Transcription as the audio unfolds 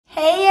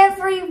Hey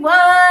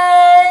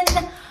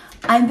everyone!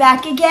 I'm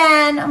back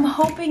again. I'm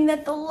hoping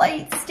that the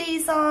light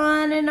stays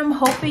on and I'm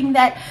hoping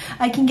that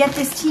I can get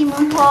this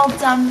TEMU haul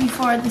done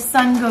before the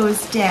sun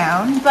goes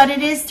down. But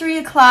it is 3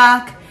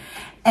 o'clock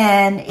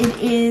and it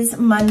is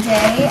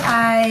Monday.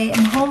 I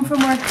am home from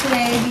work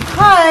today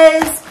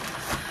because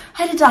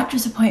I had a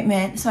doctor's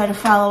appointment, so I had to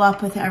follow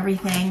up with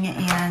everything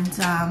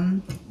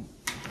and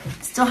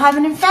still have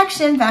an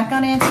infection, back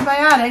on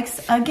antibiotics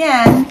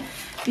again,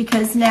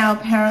 because now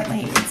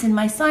apparently it's in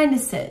my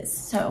sinuses.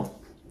 So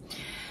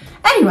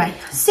anyway,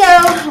 so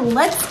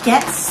let's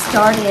get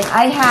started.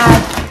 I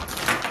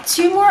have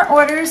 2 more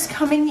orders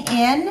coming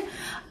in.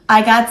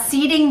 I got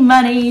seeding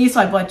money,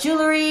 so I bought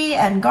jewelry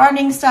and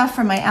gardening stuff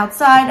for my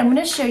outside. I'm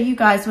gonna show you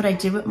guys what I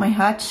did with my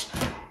hutch.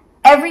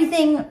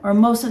 Everything or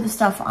most of the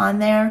stuff on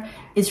there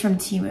is from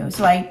TEMU.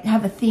 So I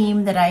have a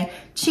theme that I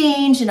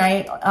change and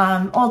I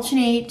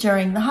alternate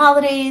during the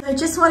holidays. I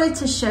just wanted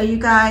to show you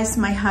guys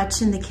my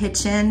hutch in the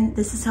kitchen.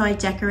 This is how I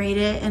decorate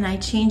it and I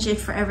change it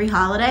for every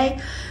holiday.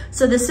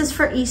 So this is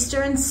for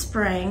Easter and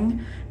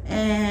spring.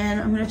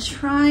 And I'm gonna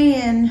try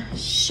and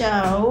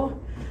show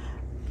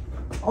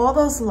all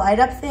those light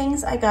up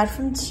things I got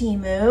from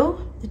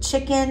TEMU. The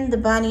chicken, the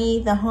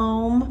bunny, the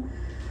home,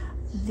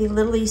 the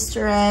little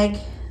Easter egg,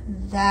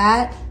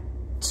 that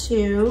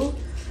too.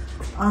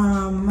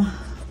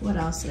 What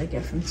else did I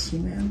get from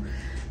TEMU?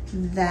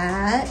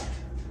 That,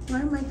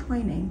 where am I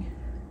pointing?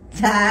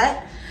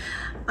 That,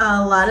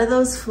 a lot of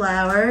those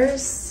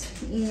flowers,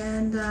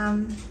 and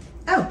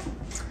oh,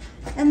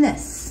 and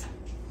this.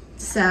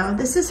 So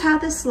this is how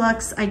this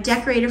looks. I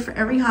decorate it for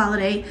every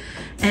holiday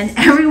and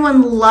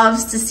everyone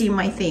loves to see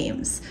my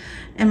themes.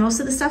 And most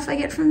of the stuff I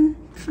get from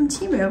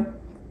TEMU.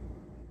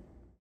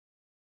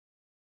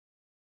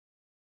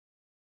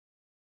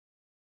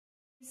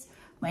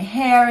 My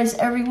hair is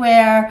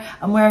everywhere.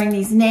 I'm wearing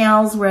these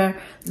nails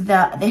where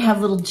they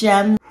have little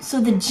gems. So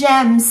the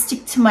gems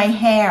stick to my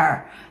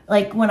hair.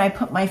 Like when I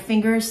put my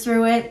fingers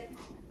through it,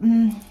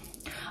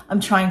 I'm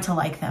trying to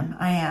like them.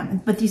 I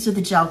am. But these are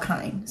the gel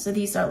kind. So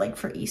these are like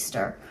for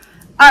Easter.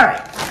 All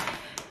right.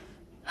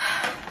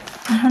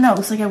 I don't know. It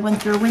looks like I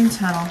went through a wind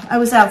tunnel. I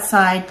was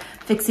outside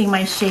fixing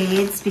my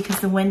shades because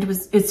the wind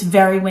it's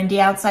very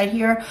windy outside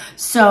here.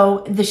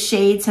 So the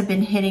shades have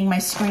been hitting my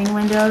screen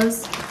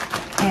windows.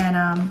 And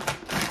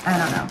I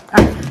don't know.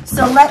 All right,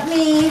 so let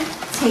me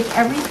take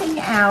everything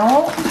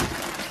out.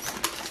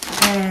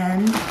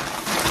 And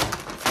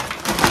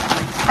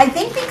I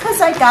think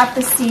because I got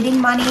the seeding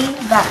money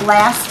that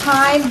last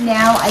time,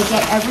 now I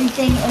get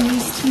everything in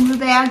these TEMU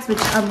bags, which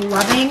I'm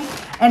loving.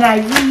 And I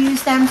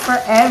reuse them for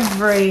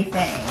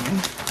everything.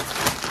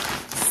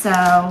 So,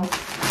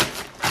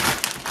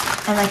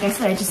 and like I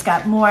said, I just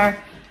got more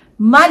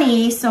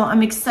money, so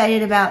I'm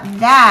excited about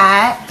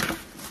that.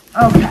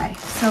 Okay,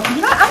 so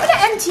you know what? I'm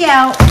gonna empty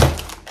out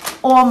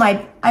all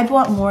my, I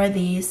bought more of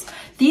these.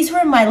 These were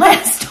in my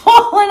last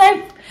haul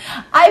and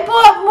I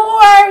bought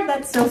more.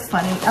 That's so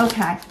funny.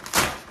 Okay,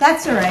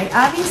 that's all right.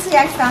 Obviously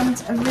I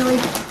found a really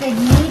big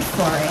need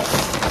for it.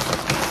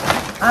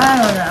 I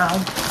don't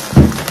know.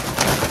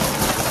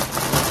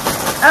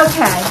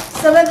 Okay,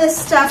 some of this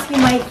stuff you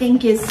might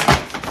think is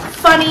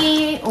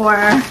funny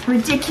or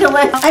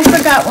ridiculous. I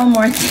forgot one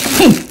more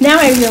thing. Now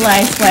I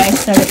realize why I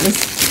said it was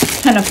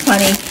kind of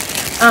funny.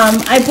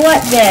 I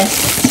bought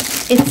this.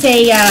 It's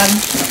a,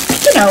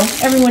 you know,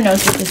 everyone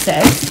knows what this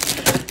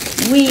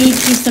is. We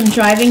do some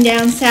driving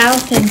down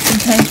south and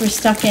sometimes we're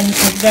stuck in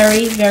a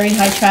very, very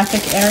high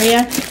traffic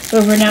area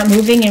where we're not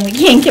moving and we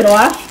can't get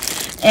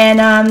off.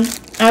 And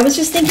I was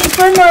just thinking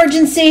for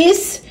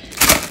emergencies.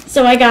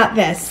 So I got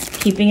this,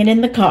 keeping it in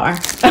the car.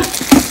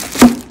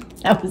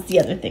 That was the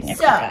other thing I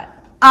forgot.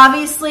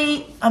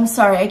 Obviously, I'm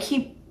sorry,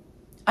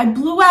 I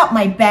blew out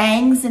my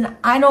bangs and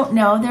I don't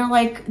know,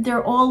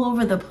 they're all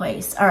over the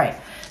place. All right,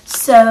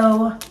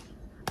 so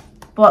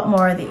bought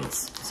more of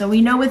these. So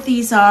we know what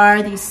these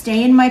are. These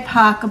stay in my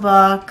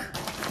pocketbook.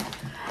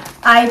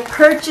 I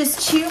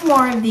purchased 2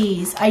 more of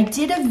these. I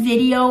did a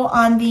video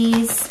on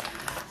these,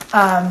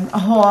 a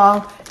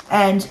haul,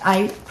 and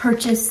I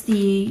purchased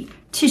the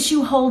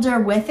tissue holder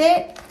with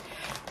it.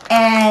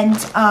 And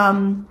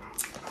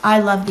I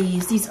love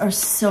these. These are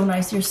so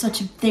nice.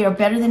 They are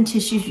better than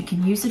tissues. You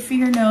can use it for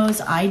your nose.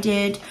 I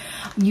did.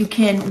 You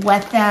can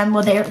wet them.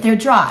 Well, they're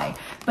dry,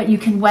 but you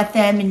can wet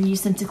them and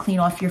use them to clean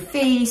off your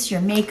face,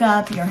 your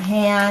makeup, your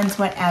hands,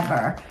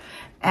 whatever.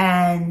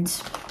 And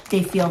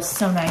they feel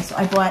so nice. So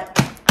I bought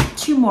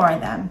 2 more of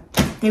them.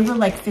 They were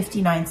like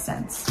 59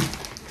 cents.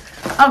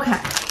 Okay,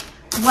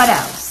 what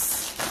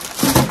else?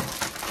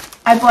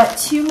 I bought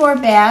 2 more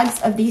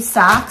bags of these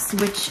socks,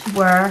 which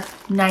were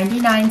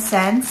 99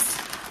 cents.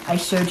 I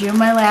showed you in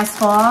my last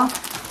haul.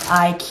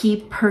 I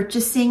keep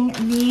purchasing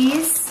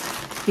these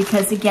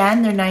because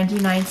again, they're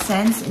 99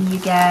 cents and you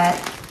get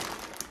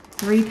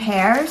 3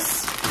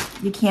 pairs.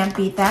 You can't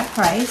beat that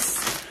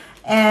price.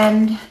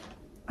 And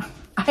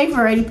I've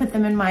already put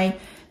them in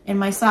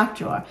my sock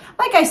drawer.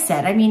 Like I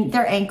said, I mean,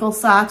 they're ankle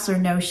socks or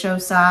no-show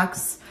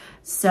socks.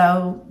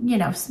 So, you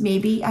know,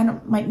 maybe,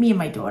 me and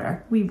my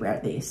daughter, we wear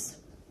these.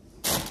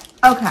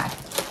 Okay.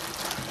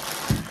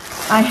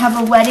 I have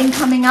a wedding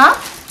coming up,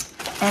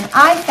 and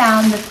I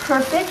found the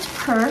perfect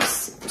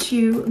purse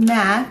to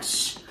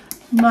match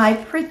my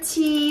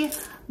pretty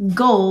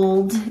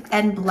gold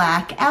and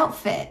black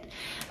outfit.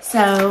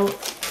 So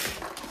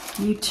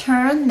you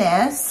turn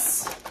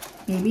this,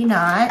 maybe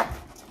not,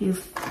 you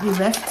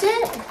lift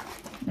it.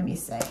 Let me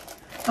see.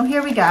 Oh,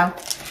 here we go.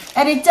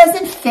 And it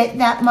doesn't fit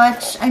that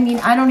much. I mean,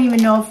 I don't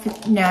even know if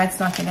it, no, it's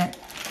not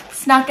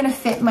gonna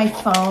fit my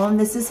phone.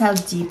 This is how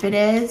deep it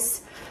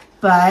is,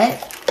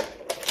 but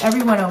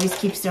everyone always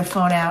keeps their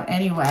phone out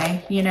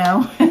anyway, you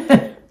know?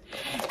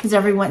 Because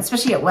everyone,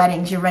 especially at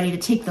weddings, you're ready to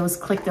take those,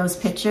 click those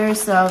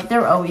pictures. So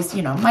they're always,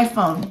 you know, my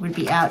phone would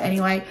be out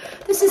anyway.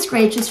 This is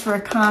great just for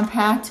a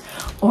compact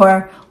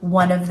or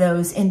one of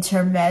those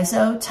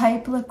intermezzo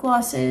type lip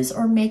glosses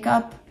or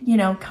makeup, you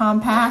know,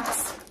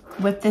 compacts.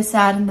 Whip this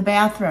out in the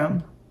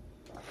bathroom.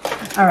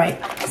 All right,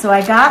 so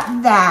I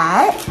got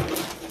that.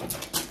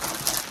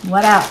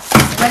 What else?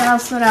 What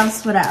else, what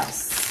else, what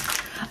else?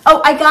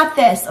 Oh, I got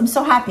this. I'm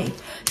so happy.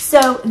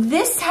 So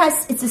this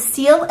has, it's a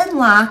seal and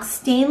lock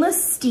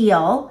stainless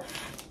steel,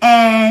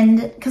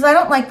 and because I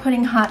don't like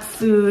putting hot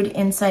food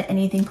inside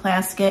anything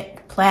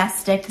plastic,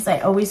 because I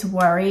always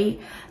worry.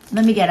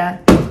 Let me get a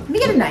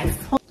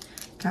knife.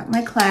 Got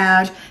my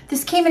cloud.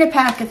 This came in a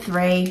pack of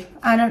 3.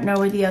 I don't know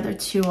where the other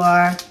 2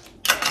 are.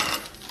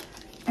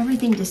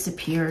 Everything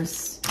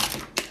disappears,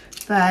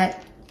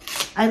 but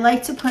I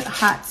like to put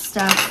hot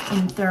stuff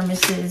in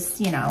thermoses,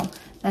 you know,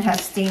 that have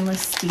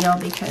stainless steel,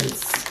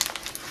 because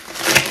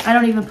I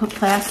don't even put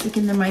plastic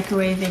in the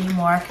microwave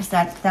anymore because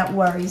that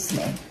worries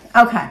me.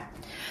 Okay,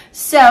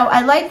 so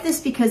I like this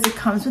because it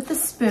comes with a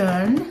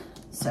spoon.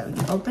 So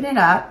you open it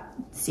up.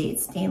 See,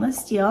 it's stainless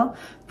steel.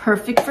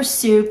 Perfect for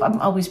soup.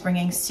 I'm always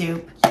bringing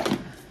soup.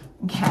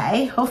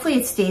 Okay, hopefully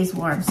it stays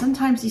warm.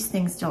 Sometimes these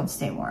things don't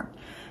stay warm.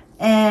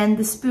 And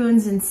the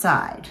spoon's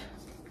inside.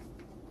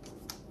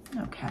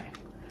 Okay,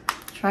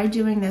 try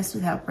doing this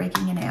without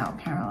breaking it out,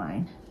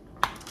 Caroline.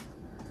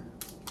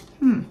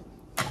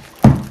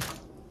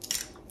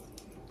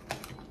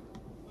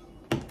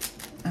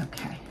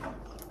 Okay.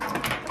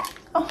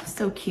 Oh,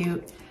 so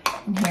cute.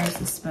 And here's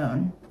the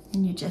spoon.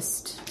 And you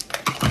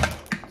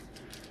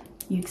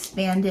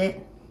expand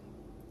it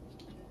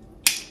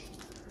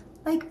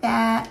like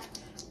that.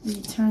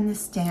 You turn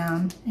this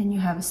down and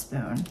you have a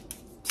spoon.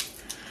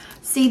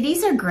 See,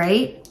 these are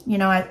great. You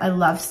know, I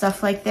love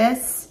stuff like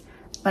this,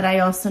 but I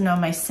also know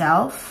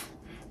myself,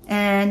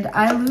 and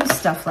I lose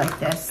stuff like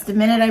this. The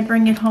minute I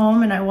bring it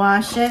home and I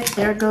wash it,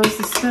 there goes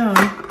the spoon.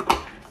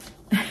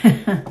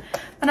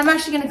 But I'm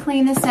actually gonna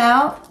clean this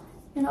out,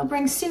 and I'll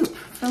bring soup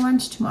for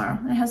lunch tomorrow.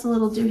 It has a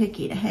little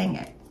doohickey to hang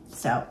it.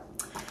 So,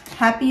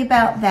 happy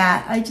about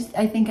that. I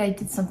think I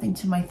did something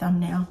to my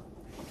thumbnail.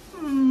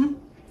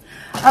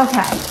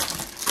 Okay.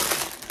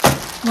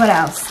 What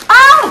else?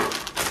 Oh!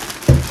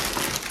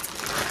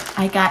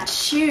 I got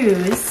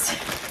shoes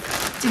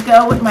to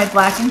go with my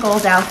black and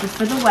gold outfit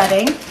for the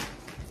wedding.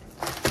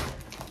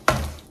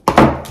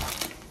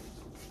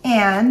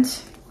 And,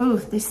 ooh,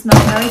 they smell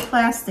very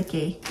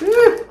plasticky.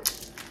 Ooh.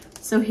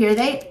 So here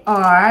they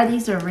are.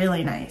 These are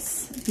really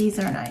nice. These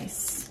are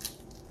nice.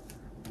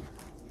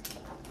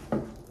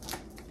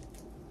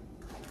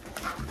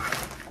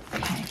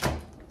 Okay.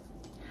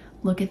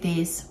 Look at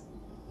these.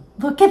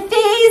 Look at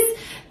these.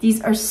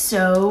 These are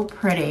so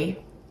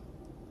pretty.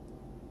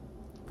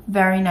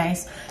 Very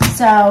nice.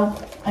 So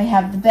I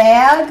have the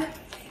bag.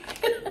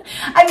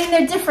 I mean,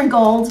 they're different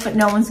golds, but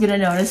no one's gonna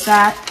notice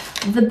that.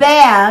 The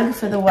bag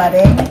for the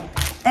wedding,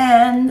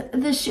 and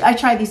the shoe. I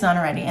tried these on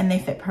already, and they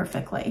fit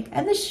perfectly.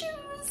 And the shoes.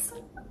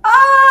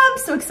 Oh, I'm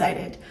so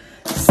excited.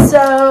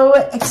 So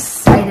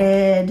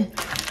excited.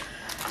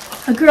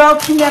 A girl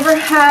can never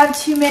have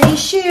too many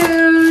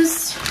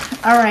shoes.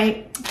 All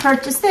right,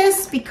 purchased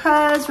this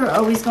because we're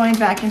always going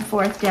back and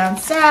forth down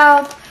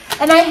south.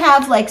 And I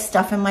have like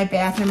stuff in my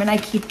bathroom, and I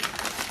keep,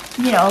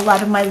 you know, a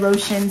lot of my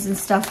lotions and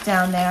stuff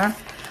down there.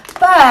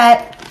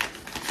 But,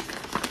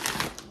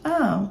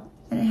 oh,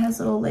 and it has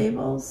little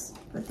labels,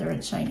 but they're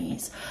in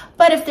Chinese.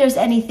 But if there's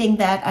anything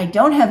that I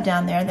don't have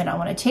down there that I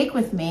want to take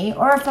with me,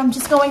 or if I'm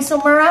just going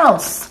somewhere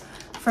else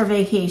for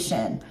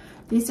vacation,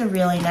 these are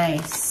really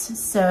nice.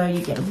 So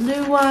you get a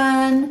blue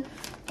one,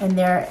 and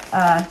they're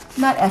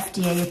not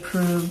FDA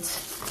approved,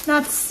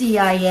 not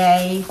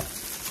CIA.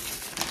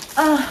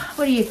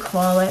 What do you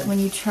call it when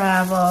you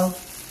travel?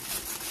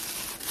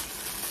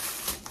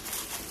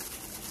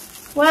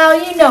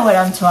 Well, you know what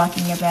I'm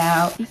talking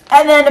about.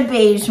 And then a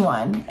beige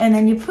one. And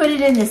then you put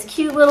it in this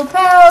cute little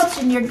pouch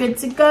and you're good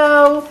to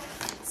go.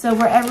 So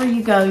wherever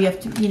you go, you have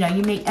to, you know,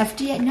 you make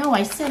FDA. No,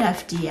 I said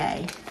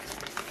FDA.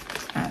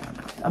 I don't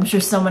know. I'm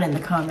sure someone in the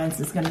comments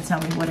is going to tell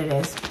me what it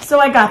is. So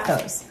I got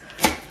those.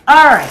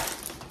 All right.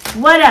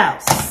 What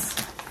else?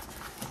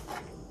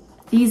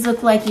 These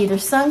look like either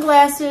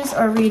sunglasses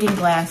or reading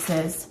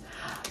glasses.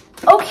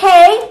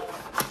 Okay.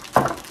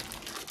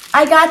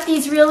 I got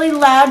these really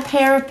loud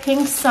pair of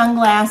pink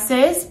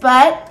sunglasses,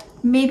 but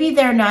maybe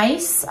they're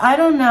nice. I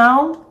don't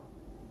know.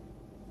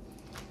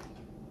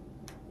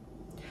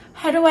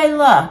 How do I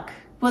look?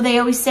 Well, they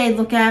always say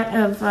look out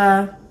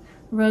of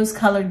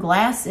rose-colored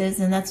glasses,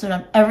 and that's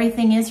what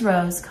everything is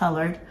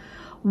rose-colored.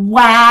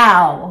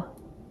 Wow.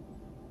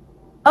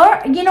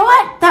 Or, you know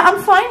what?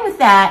 I'm fine with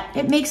that.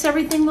 It makes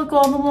everything look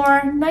all the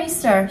more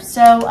nicer.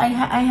 So I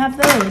have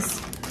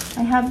those.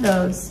 I have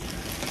those.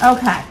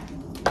 Okay.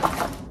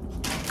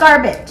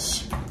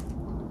 Garbage.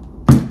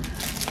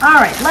 All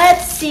right,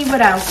 let's see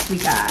what else we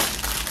got.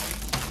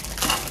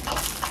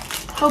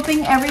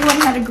 Hoping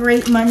everyone had a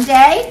great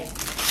Monday.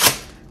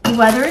 The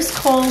weather is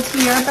cold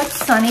here, but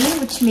sunny,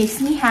 which makes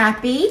me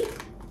happy.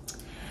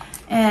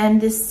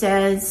 And this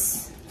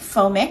says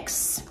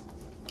Fomix.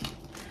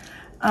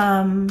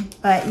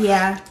 But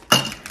yeah,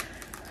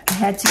 I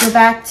had to go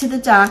back to the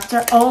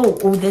doctor.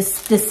 Oh,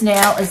 this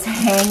nail is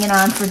hanging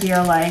on for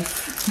dear life.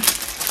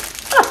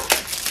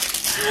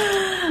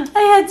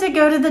 I had to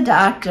go to the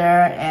doctor,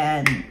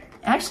 and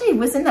actually it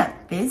wasn't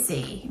that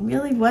busy. It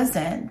really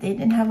wasn't. They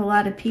didn't have a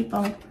lot of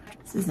people.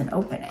 This is an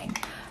opening.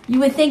 You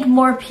would think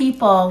more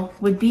people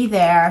would be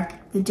there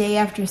the day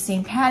after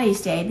St.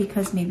 Patty's Day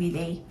because maybe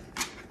they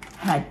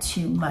had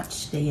too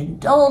much. They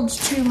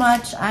indulged too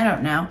much. I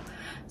don't know.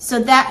 So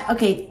that,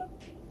 okay.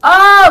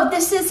 Oh,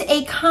 this is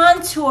a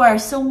contour.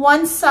 So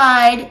one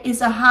side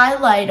is a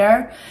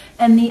highlighter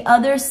and the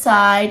other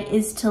side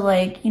is to,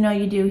 like, you know,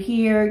 you do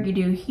here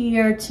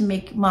to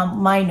make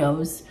my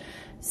nose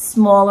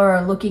smaller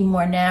or looking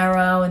more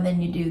narrow, and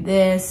then you do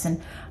this.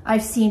 And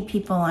I've seen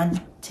people on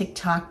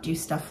TikTok do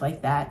stuff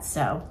like that.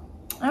 So,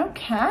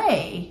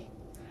 okay.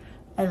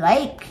 I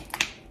like.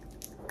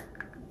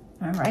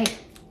 All right.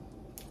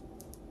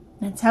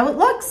 That's how it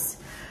looks.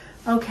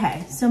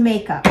 Okay, so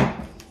makeup.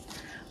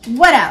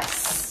 What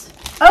else?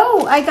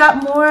 Oh, I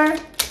got more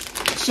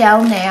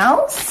gel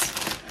nails.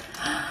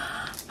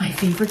 My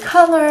favorite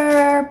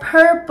color,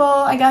 purple.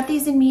 I got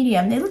these in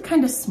medium. They look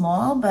kind of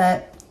small,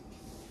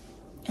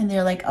 and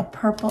they're like a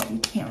purple. You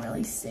can't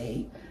really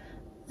see.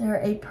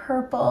 They're a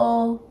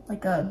purple,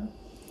 like a,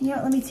 you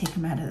know, let me take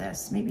them out of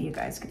this. Maybe you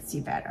guys could see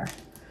better.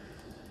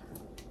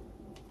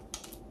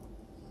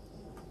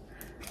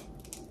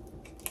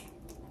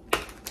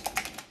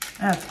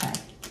 Okay.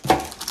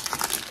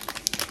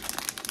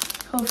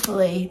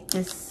 Hopefully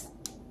this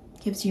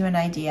gives you an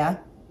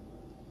idea.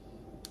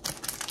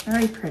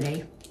 Very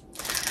pretty.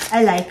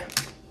 I like.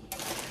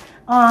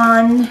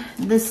 On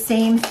the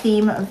same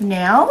theme of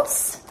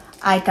nails,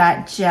 I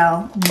got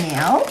gel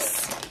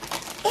nails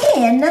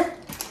in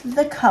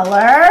the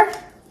color.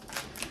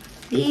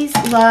 These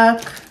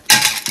look,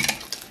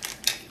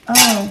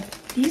 oh,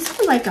 these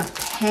are like a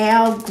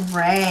pale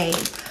gray.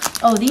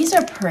 Oh, these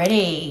are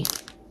pretty.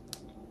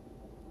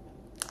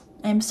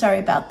 I'm sorry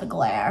about the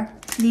glare.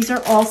 These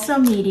are also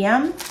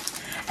medium.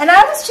 And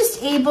I was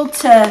just able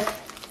to,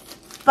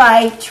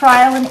 by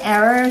trial and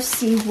error,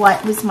 see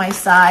what was my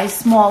size.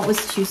 Small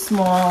was too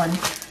small, and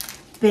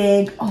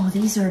big. Oh,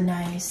 these are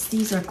nice.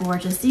 These are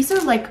gorgeous. These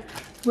are like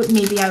what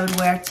maybe I would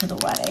wear to the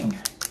wedding.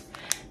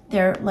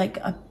 They're like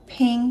a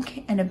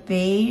pink and a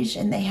beige,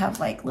 and they have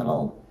like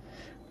little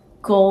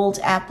gold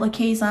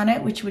appliques on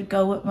it, which would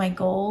go with my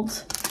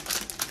gold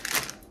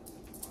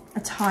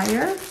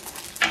attire.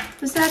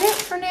 Was that it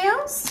for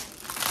nails?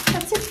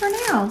 That's it for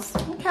nails.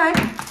 Okay.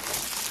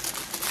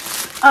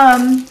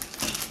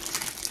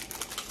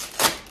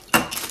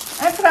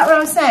 I forgot what I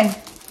was saying.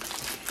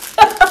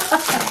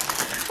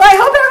 Well, I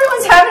hope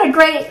everyone's having a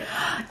great,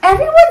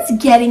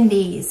 everyone's getting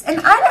these.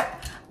 And I don't,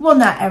 well,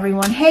 not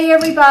everyone. Hey,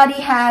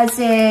 everybody has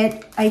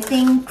it. I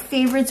think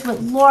Favorites with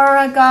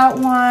Laura got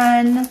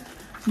one.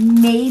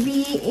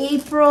 Maybe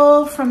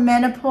April from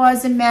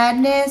Menopause and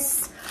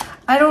Madness.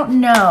 I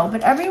don't know,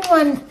 but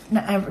everyone,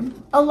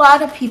 a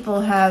lot of people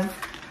have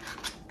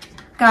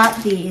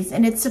got these,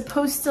 and it's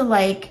supposed to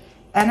like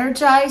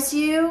energize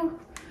you.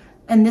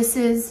 And this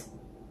is,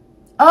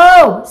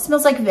 oh, it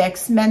smells like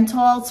Vicks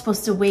menthol. It's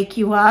supposed to wake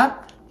you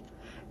up.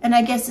 And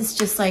I guess it's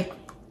just like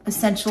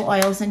essential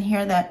oils in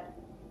here that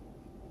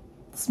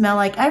smell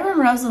like, I remember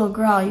when I was a little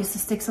girl, I used to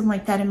stick something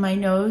like that in my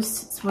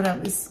nose. It's when I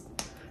was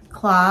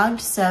clogged.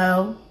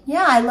 So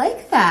yeah, I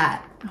like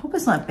that. I hope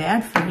it's not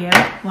bad for you.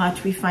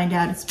 Watch, we find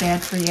out it's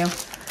bad for you.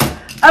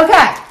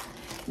 Okay,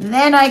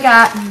 then I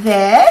got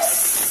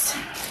this.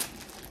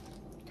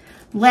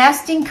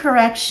 Lasting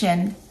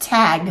Correction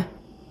Tag.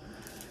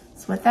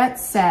 That's what that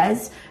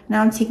says.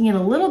 Now I'm taking it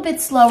a little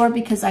bit slower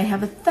because I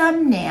have a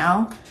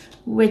thumbnail,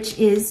 which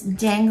is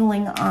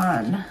dangling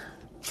on.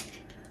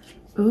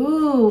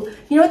 Ooh,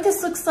 you know what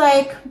this looks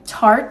like?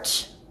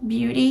 Tarte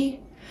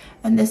Beauty.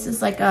 And this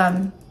is like,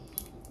 oh,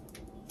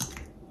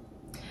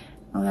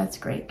 that's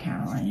great,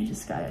 Caroline. You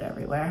just got it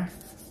everywhere.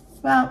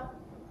 Well,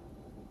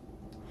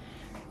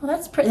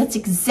 that's pretty. That's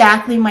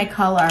exactly my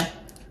color.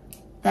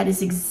 That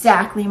is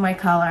exactly my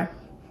color.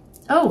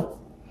 Oh.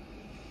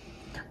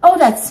 Oh,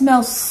 that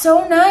smells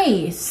so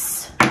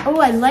nice. Oh,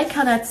 I like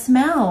how that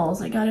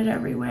smells. I got it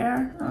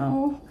everywhere.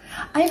 Oh,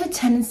 I have a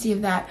tendency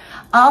of that.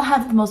 I'll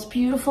have the most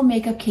beautiful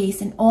makeup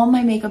case and all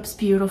my makeup's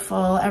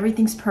beautiful.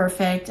 Everything's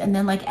perfect. And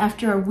then like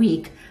after a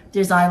week,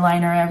 there's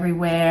eyeliner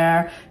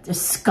everywhere.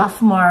 There's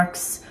scuff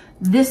marks.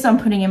 This I'm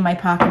putting in my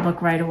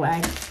pocketbook right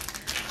away.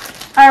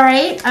 All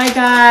right, I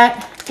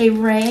got a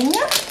ring.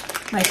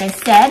 Like I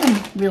said,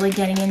 I'm really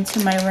getting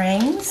into my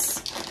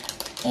rings.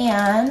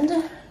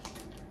 And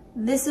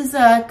this is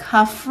a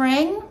cuff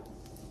ring.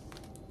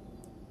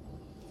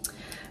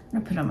 I'm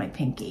gonna put it on my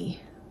pinky.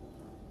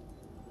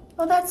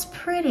 Oh, that's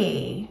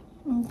pretty.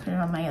 I'll put it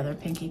on my other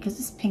pinky because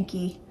this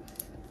pinky,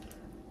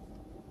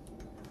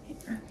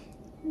 here.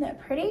 Isn't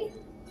that pretty?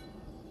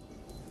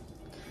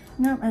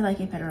 No, I like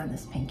it better on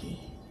this pinky.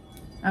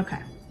 Okay.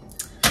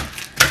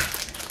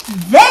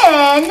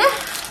 Then,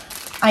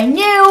 I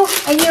knew.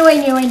 I'm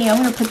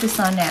gonna put this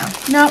on now.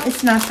 No,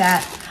 it's not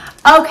that.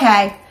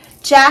 Okay,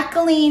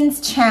 Jacqueline's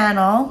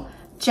channel.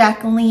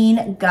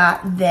 Jacqueline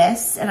got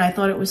this, and I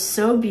thought it was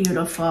so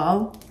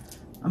beautiful.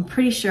 I'm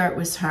pretty sure it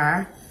was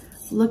her.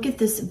 Look at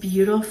this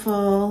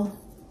beautiful,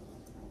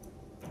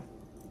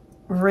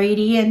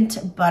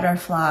 radiant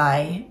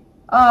butterfly.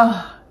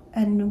 Oh,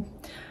 and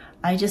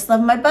I just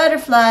love my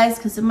butterflies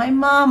because of my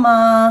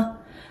mama.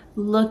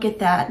 Look at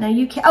that. Now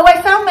you can't, oh,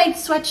 I found my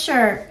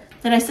sweatshirt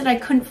that I said I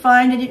couldn't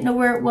find. I didn't know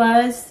where it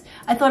was.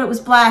 I thought it was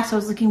black, so I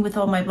was looking with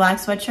all my black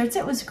sweatshirts.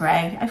 It was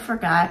gray, I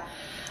forgot.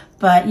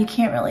 But you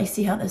can't really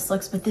see how this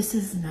looks, but this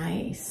is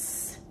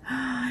nice.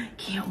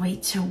 Can't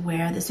wait to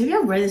wear this. Maybe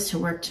I'll wear this to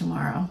work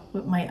tomorrow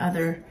with my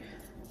other,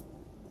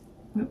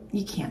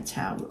 you can't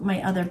tell, with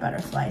my other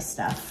butterfly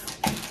stuff.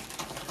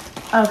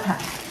 Okay.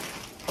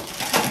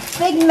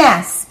 Big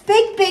mess,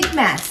 big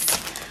mess.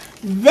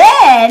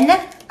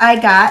 Then I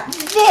got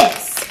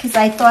this, because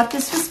I thought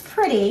this was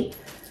pretty,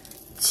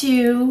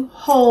 to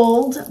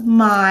hold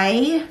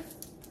my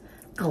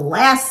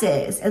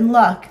glasses. And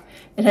look,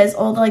 it has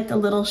all like the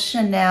little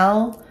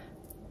Chanel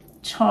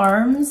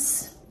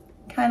charms,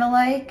 kind of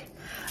like.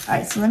 All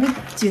right, so let me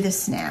do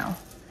this now.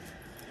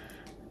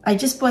 I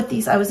just bought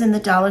these. I was in the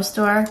dollar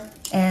store,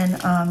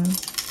 and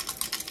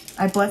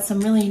I bought some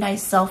really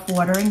nice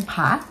self-watering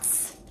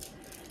pots.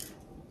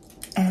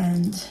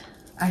 And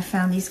I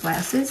found these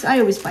glasses. I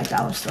always buy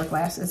dollar store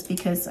glasses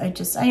because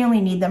I only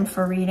need them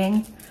for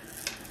reading.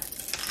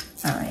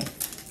 All right,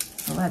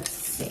 so let's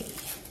see.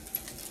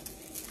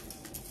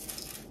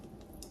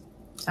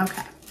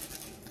 Okay.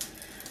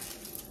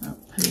 I'll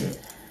put it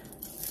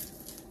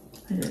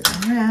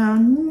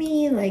around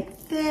me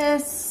like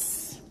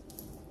this.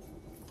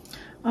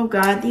 Oh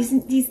God, these,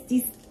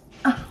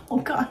 oh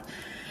God.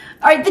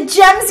 All right, the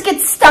gems get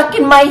stuck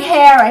in my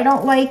hair. I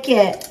don't like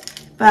it.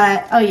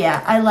 But, oh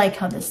yeah, I like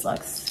how this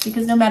looks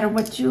because no matter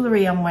what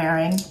jewelry I'm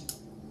wearing.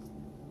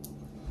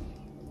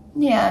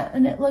 Yeah,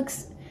 and it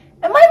looks,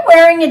 am I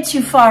wearing it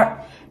too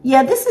far?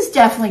 Yeah, this is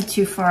definitely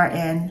too far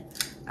in.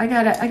 I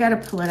gotta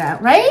pull it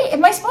out, right?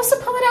 Am I supposed to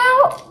pull it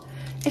out?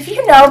 If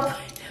you know,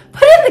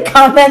 put it in the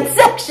comment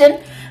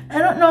section. I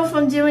don't know if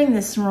I'm doing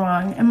this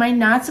wrong. Am I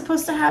not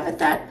supposed to have it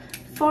that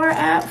far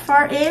out,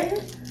 far in?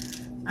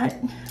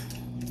 Let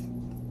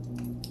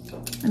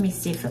me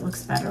see if it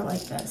looks better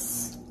like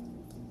this.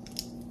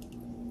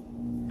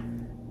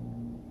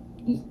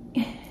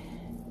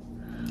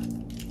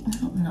 I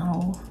don't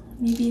know.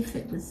 Maybe if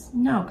it was,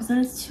 no, because then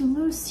it's too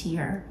loose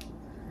here.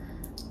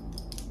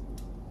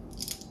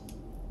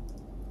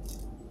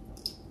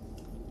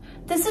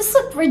 Does this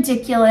look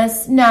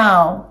ridiculous?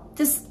 No,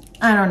 this,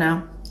 I don't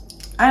know.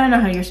 I don't know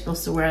how you're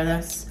supposed to wear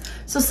this.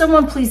 So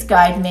someone please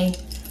guide me.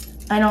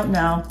 I don't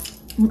know,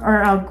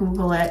 or I'll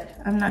Google it.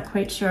 I'm not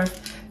quite sure.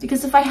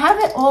 Because if I have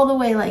it all the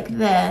way like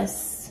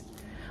this,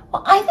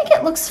 well, I think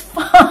it looks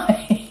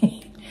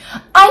fine.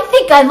 I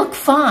think I look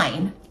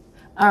fine.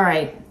 All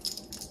right,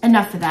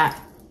 enough of that.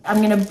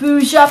 I'm gonna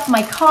bouge up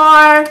my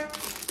car.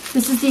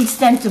 This is the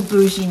extent of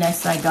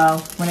bouginess I go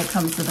when it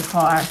comes to the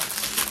car.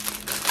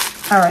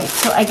 All right,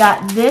 so I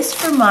got this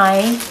for my,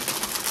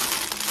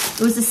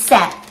 it was a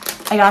set.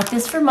 I got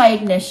this for my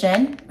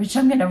ignition, which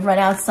I'm gonna run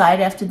outside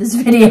after this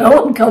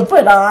video and go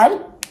put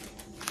on.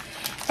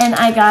 And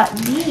I got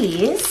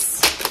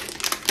these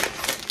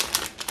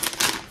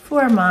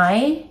for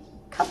my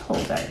cup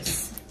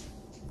holders.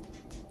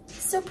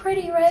 So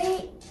pretty,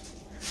 right?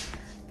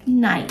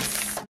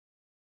 Nice.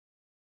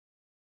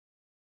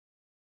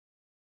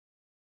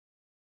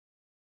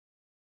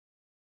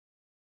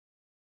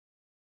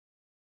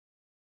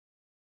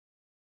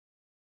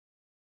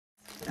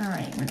 All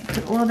right, I'm gonna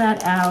put all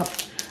that out.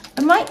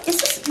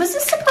 Was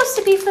this supposed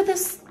to be for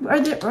this or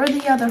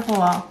the other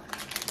haul?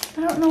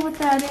 I don't know what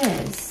that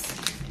is.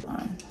 Hold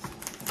on.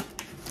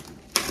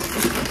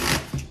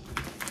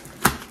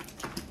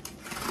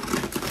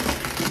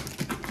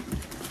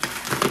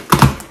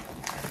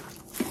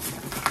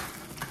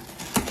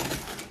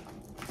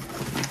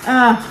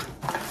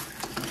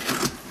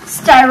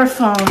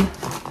 Styrofoam.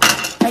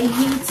 I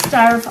hate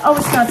styrofoam. Oh,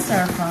 it's not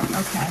styrofoam.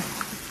 Okay.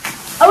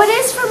 Oh, it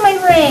is for my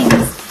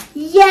rings.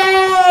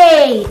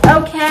 Yay!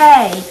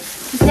 Okay.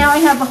 Because now I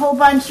have a whole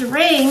bunch of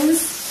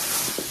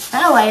rings.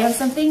 Oh, I have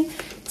something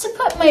to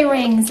put my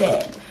rings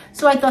in.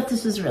 So I thought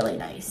this was really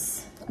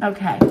nice.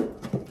 Okay.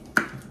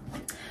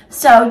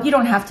 So you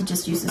don't have to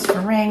just use this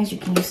for rings. You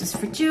can use this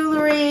for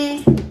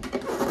jewelry.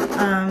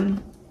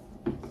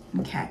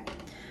 Okay.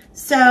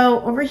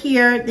 So over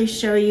here, they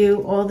show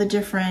you all the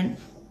different,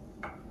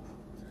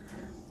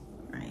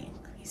 right,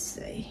 let me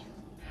see.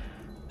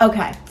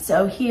 Okay,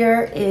 so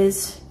here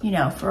is, you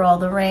know, for all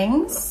the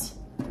rings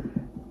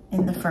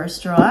in the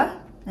first drawer,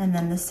 and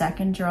then the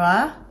second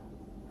drawer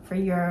for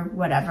your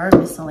whatever,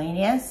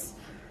 miscellaneous.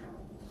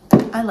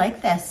 I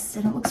like this,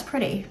 and it looks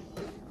pretty.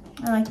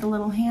 I like the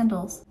little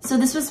handles. So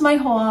this was my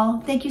haul.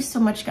 Thank you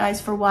so much,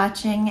 guys, for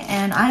watching.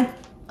 And I,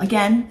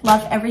 again,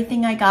 love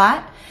everything I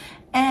got.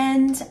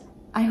 And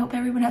I hope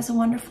everyone has a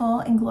wonderful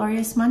and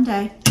glorious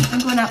Monday. I'm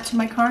going out to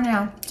my car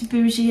now to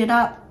bougie it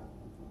up.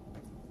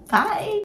 Bye.